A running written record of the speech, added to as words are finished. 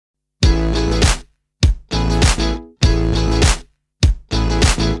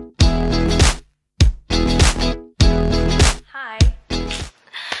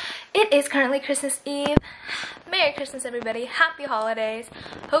It is currently Christmas Eve. Merry Christmas, everybody. Happy holidays.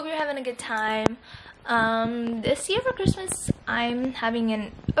 Hope you're having a good time. This year for Christmas, I'm having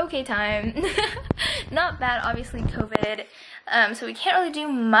an okay time. Not bad, obviously COVID. So we can't really do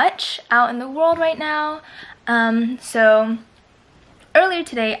much out in the world right now. So earlier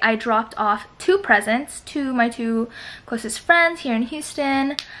today, I dropped off 2 presents to my 2 closest friends here in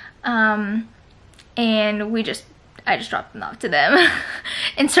Houston. And I just dropped them off to them.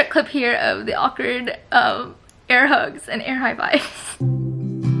 Insert clip here of the awkward air hugs and air high fives.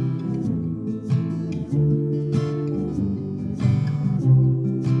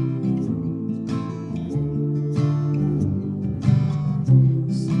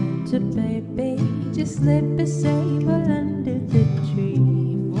 Santa baby, just slip a sable under the tree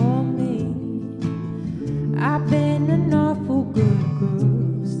for me. I've been an awful good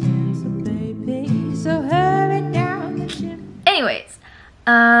girl, Santa baby, so hurry down the chimney. Anyways,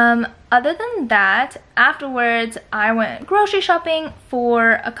 other than that, afterwards I went grocery shopping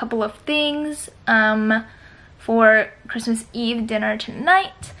for a couple of things for Christmas Eve dinner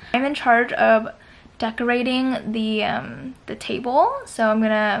tonight. I'm in charge of decorating the table, so I'm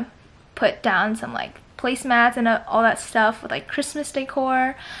gonna put down some like placemats and all that stuff with like Christmas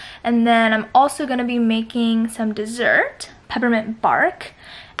decor, and then I'm also gonna be making some dessert, peppermint bark,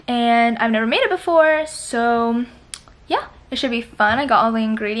 and I've never made it before, so yeah, it should be fun. I got all the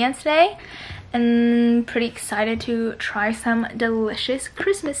ingredients today and pretty excited to try some delicious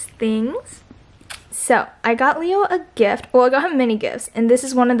Christmas things. So I got Leo a gift. Well, I got him many gifts, and this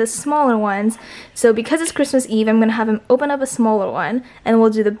is one of the smaller ones. So because it's Christmas Eve, I'm gonna have him open up a smaller one, and we'll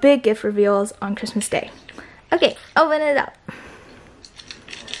do the big gift reveals on Christmas Day. Okay, open it up.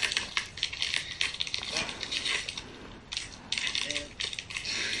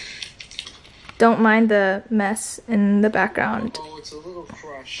 Don't mind the mess in the background. Oh, it's a little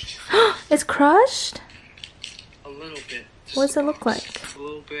crushed. It's crushed? A little bit. What does it look like? A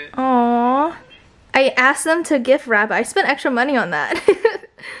little bit. Aww. I asked them to gift wrap. I spent extra money on that.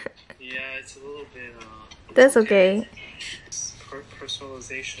 Yeah, it's a little bit, That's okay. It's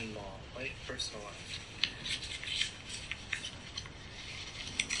personalization law, right? Personalized.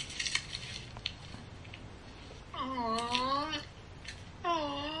 Aww.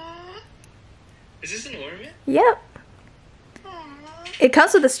 Aww. Is this an ornament? Yep. Aww. It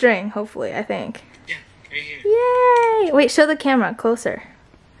comes with a string, hopefully, I think. Yeah, right here. Yay! Wait, show the camera closer.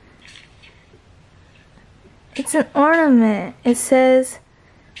 It's an ornament. It says,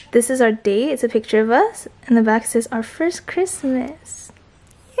 "This is our date." It's a picture of us. And the back says, "Our first Christmas."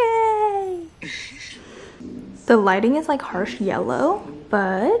 Yay! The lighting is like harsh yellow,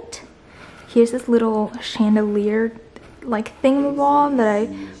 but here's this little chandelier like thingamabob that I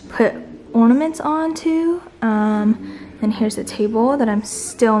put ornaments onto. And here's the table that I'm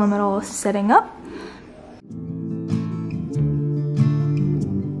still in the middle of setting up.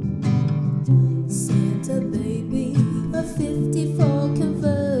 Santa baby, a 54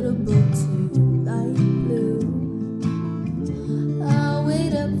 convertible to light blue. I'll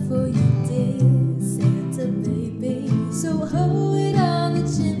wait up for you, dear Santa baby, so hurry down the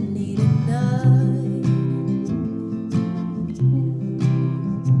chimney tonight.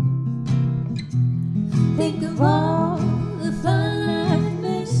 Think of all the fun I've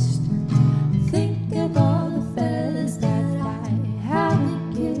missed. Think of all the fellas that I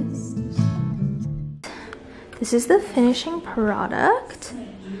haven't kissed. This is the finishing product.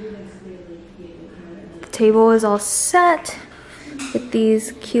 The table is all set with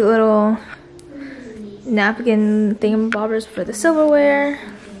these cute little napkin thingamabobbers for the silverware.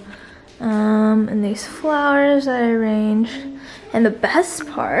 And these flowers that I arranged. And the best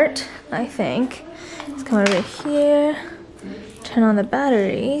part, I think, is come over here, turn on the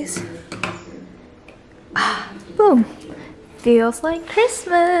batteries. Boom! Feels like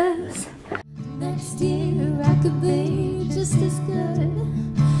Christmas. Next year I could be just as good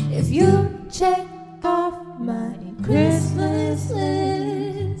if you check off my Christmas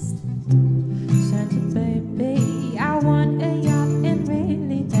list. Santa baby, I want a yacht, and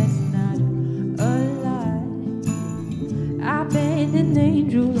really that's not a lie. I've been an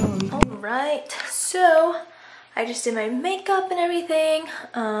angel. Alright, so I just did my makeup and everything,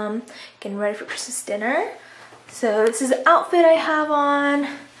 getting ready for Christmas dinner. So this is the outfit I have on.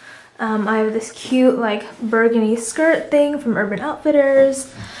 I have this cute like burgundy skirt thing from Urban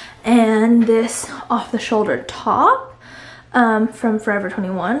Outfitters, and this off-the-shoulder top from Forever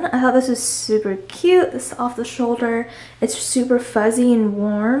 21. I thought this was super cute, this off-the-shoulder. It's super fuzzy and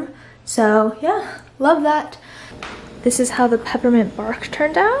warm, so yeah, love that. This is how the peppermint bark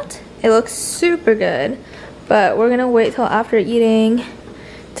turned out. It looks super good, but we're gonna wait till after eating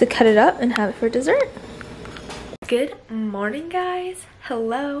to cut it up and have it for dessert. Good morning, guys.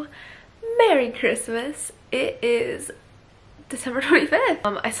 Hello. Merry Christmas. It is December 25th.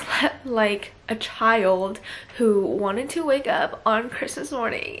 I slept like a child who wanted to wake up on Christmas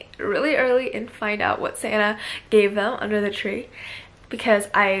morning really early and find out what Santa gave them under the tree, because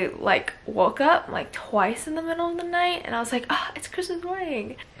I like woke up like twice in the middle of the night and I was like, oh, it's Christmas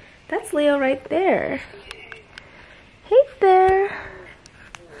morning. That's Leo right there. Hey there.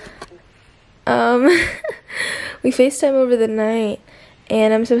 We FaceTime over the night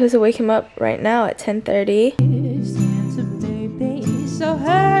and I'm supposed to wake him up right now at 10:30. Santa baby, so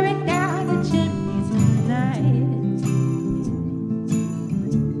hurry down the chimney tonight.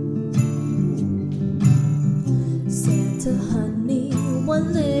 Santa honey,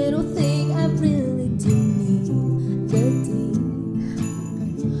 one little thing I really do need, the deed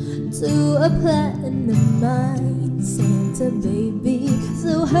to a platinum mine. Santa baby,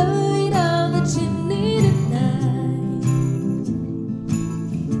 so hurry down the chimney tonight.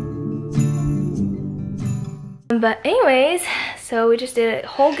 But anyways, so we just did a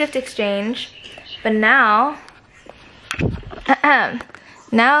whole gift exchange, but now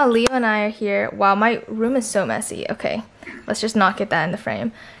now Leo and I are here. Wow, my room is so messy. Okay, let's just not get that in the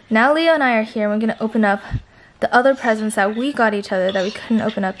frame. Now Leo and I are here and we're gonna open up the other presents that we got each other that we couldn't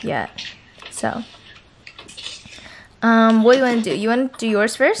open up yet. So what do you want to do? You want to do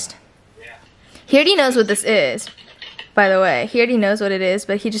yours first? Yeah. He already knows what this is, by the way. He already knows what it is,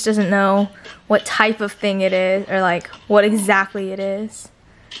 but he just doesn't know what type of thing it is or like what exactly it is.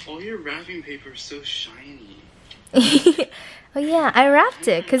 All your wrapping paper is so shiny. Oh yeah, I wrapped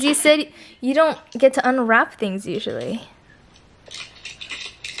it because you said you don't get to unwrap things usually.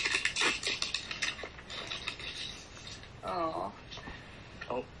 Oh.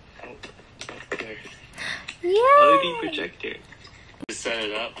 Oh, there. Yeah. LED projector. To set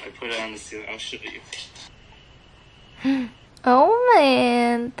it up, I put it on the ceiling. I'll show you. Oh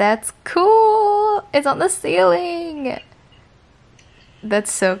man, that's cool. It's on the ceiling.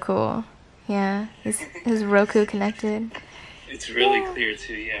 That's so cool. Yeah, his Roku connected. It's really clear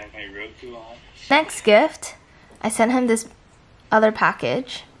too. Yeah, my Roku on. Next gift, I sent him this other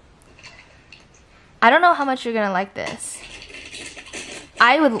package. I don't know how much you're gonna like this.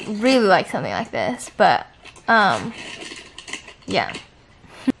 I would really like something like this, but yeah.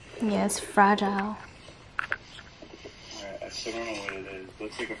 Yeah, it's fragile. Alright, I still don't know what it is.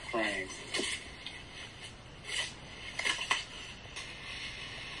 Looks like a frame.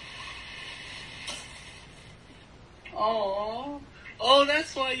 Oh,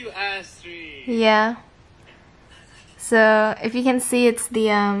 that's why you asked me. Yeah. So if you can see, it's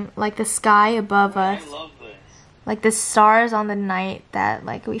the like the sky above us, I love this. like the stars on the night that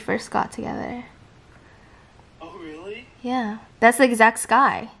like we first got together. Oh, really? Yeah, that's the exact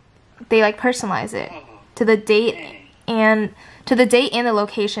sky. They like personalize it Oh, to the date dang. and the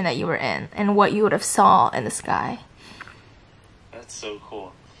location that you were in and what you would have saw in the sky. That's so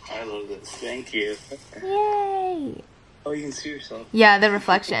cool. I love this. Thank you. Yay! Oh, you can see yourself. Yeah, the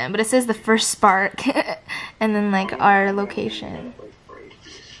reflection, but it says the first spark and then like our location.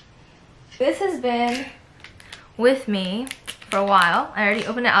 This has been with me for a while. I already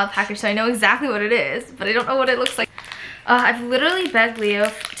opened it out of the package, so I know exactly what it is, but I don't know what it looks like. I've literally begged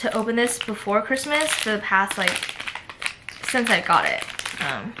Leo to open this before Christmas for the past like since I got it,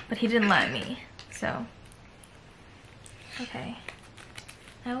 but he didn't let me. So okay,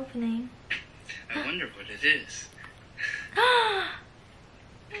 I'm opening. I wonder what it is.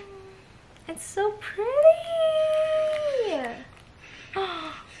 It's so pretty.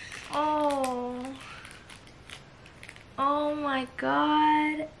 Oh. Oh my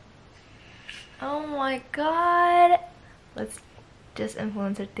god. Oh my god. Let's just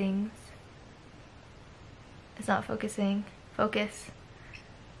influencer things. It's not focusing. Focus.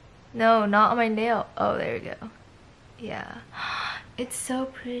 No, not on my nail. Oh, there we go. Yeah. It's so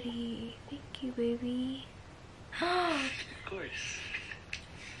pretty. Thank you, baby. Of course.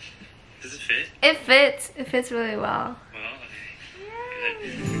 Does it fit? It fits. It fits really well. Well,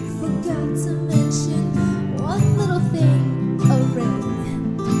 Yay. good. Forgot to mention one little thing, a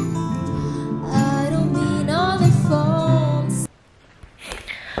ring. I don't mean all the phones.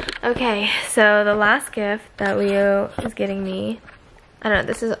 Okay, so the last gift that Leo is getting me, I don't know,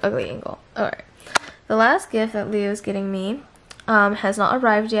 this is an ugly angle. Alright. The last gift that Leo is getting me has not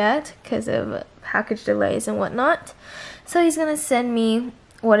arrived yet because of package delays and whatnot. So he's gonna send me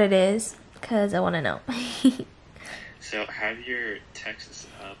what it is because I want to know. So have your texts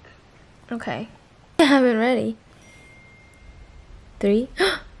up. Okay. I haven't ready. 3,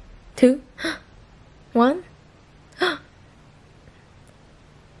 2, 1.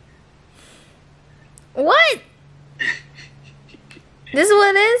 This is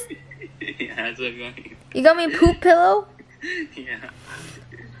what it is? Yeah, that's what I got you. You got me a poop pillow? Yeah.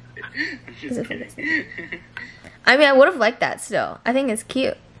 Is it focused? I mean, I would have liked that still. I think it's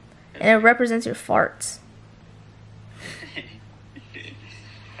cute. And it represents your farts.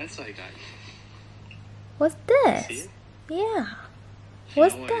 That's what I got. What's See this? it? Yeah. You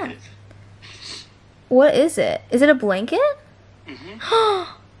What's know what that? it is? What is it? Is it a blanket? Mm-hmm.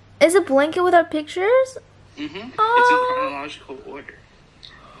 Is it a blanket with our pictures? Mm-hmm. Oh. It's in chronological order.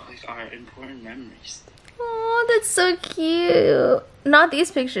 Like our important memories. Oh, that's so cute. Not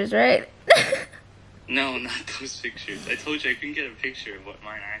these pictures, right? No, not those pictures. I told you I couldn't get a picture of what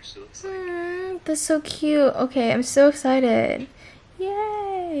mine actually looks like. That's so cute. Okay, I'm so excited.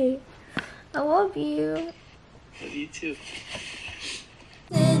 Yay. I love you. Love you too.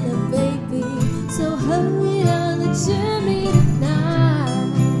 And a baby, so hurry on the journey tonight.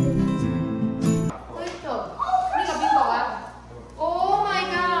 Oh my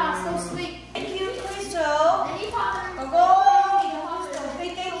god, so sweet. Thank you, Crystal. Thank you,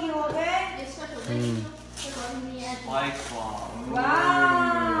 okay?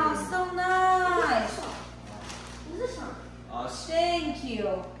 Wow, so nice. Thank you.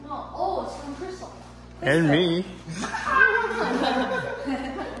 And me.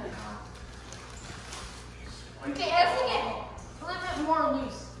 Okay, everything get a little bit more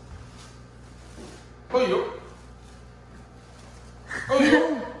loose. Oh, you. Oh, you.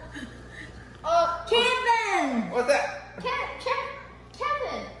 Kevin! What's that?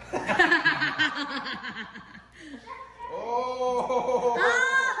 Kevin. Oh.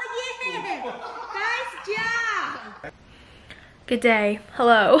 Oh, yeah! Nice job! Good day.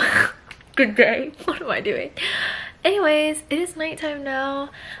 Hello. Good day. What am I doing? Anyways, it is nighttime now.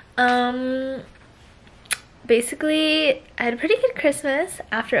 Basically, I had a pretty good Christmas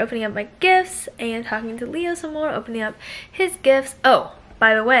after opening up my gifts and talking to Leo some more, opening up his gifts. Oh,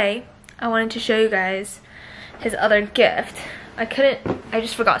 by the way, I wanted to show you guys his other gift. I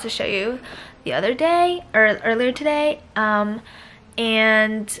just forgot to show you the other day, or earlier today.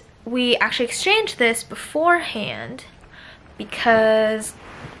 And we actually exchanged this beforehand because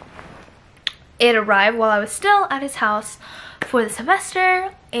it arrived while I was still at his house for the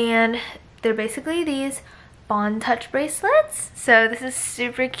semester, and they're basically these Bond Touch bracelets. So this is a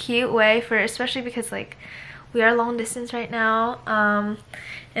super cute way for, especially because like we are long distance right now,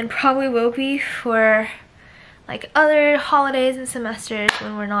 and probably will be for like other holidays and semesters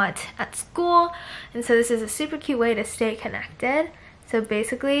when we're not at school. And so this is a super cute way to stay connected. So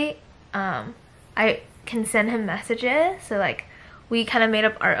basically I can send him messages. So like we kind of made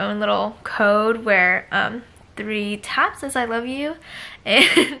up our own little code where 3 taps says I love you,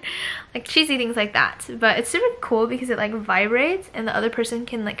 and like cheesy things like that. But it's super cool because it like vibrates and the other person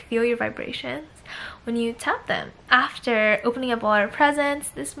can like feel your vibrations when you tap them. After opening up all our presents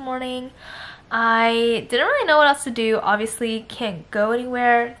this morning, I didn't really know what else to do. Obviously can't go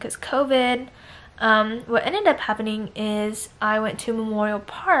anywhere because COVID. What ended up happening is I went to Memorial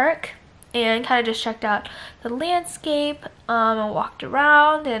Park and kind of just checked out the landscape and walked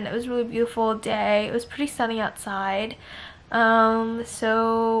around, and it was a really beautiful day. It was pretty sunny outside,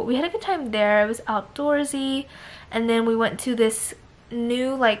 so we had a good time there. It was outdoorsy. And then we went to this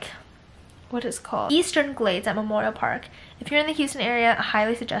new, like, what is it called, Eastern Glades at Memorial Park. If you're in the Houston area, I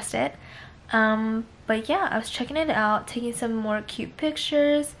highly suggest it. But yeah, I was checking it out, taking some more cute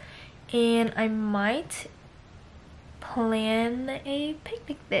pictures, and I might plan a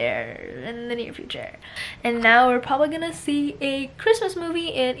picnic there in the near future. And now we're probably gonna see a Christmas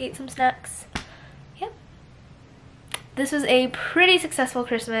movie and eat some snacks. Yep. This was a pretty successful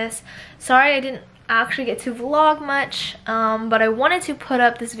Christmas. Sorry I didn't actually get to vlog much, but I wanted to put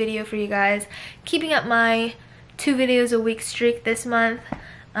up this video for you guys, keeping up my 2 videos a week streak this month.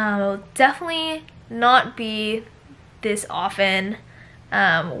 It'll definitely not be this often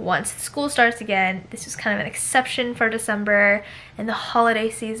once school starts again. This was kind of an exception for December and the holiday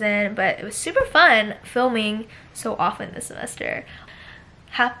season, but it was super fun filming so often this semester.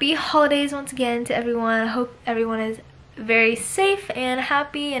 Happy holidays once again to everyone. I hope everyone is very safe and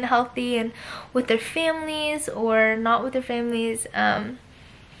happy and healthy and with their families or not with their families.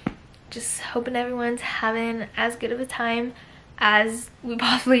 Just hoping everyone's having as good of a time as we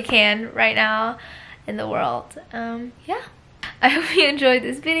possibly can right now in the world. Yeah, I hope you enjoyed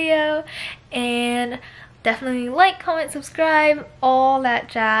this video, and definitely like, comment, subscribe, all that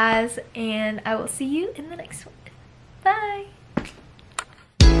jazz, and I will see you in the next one. Bye.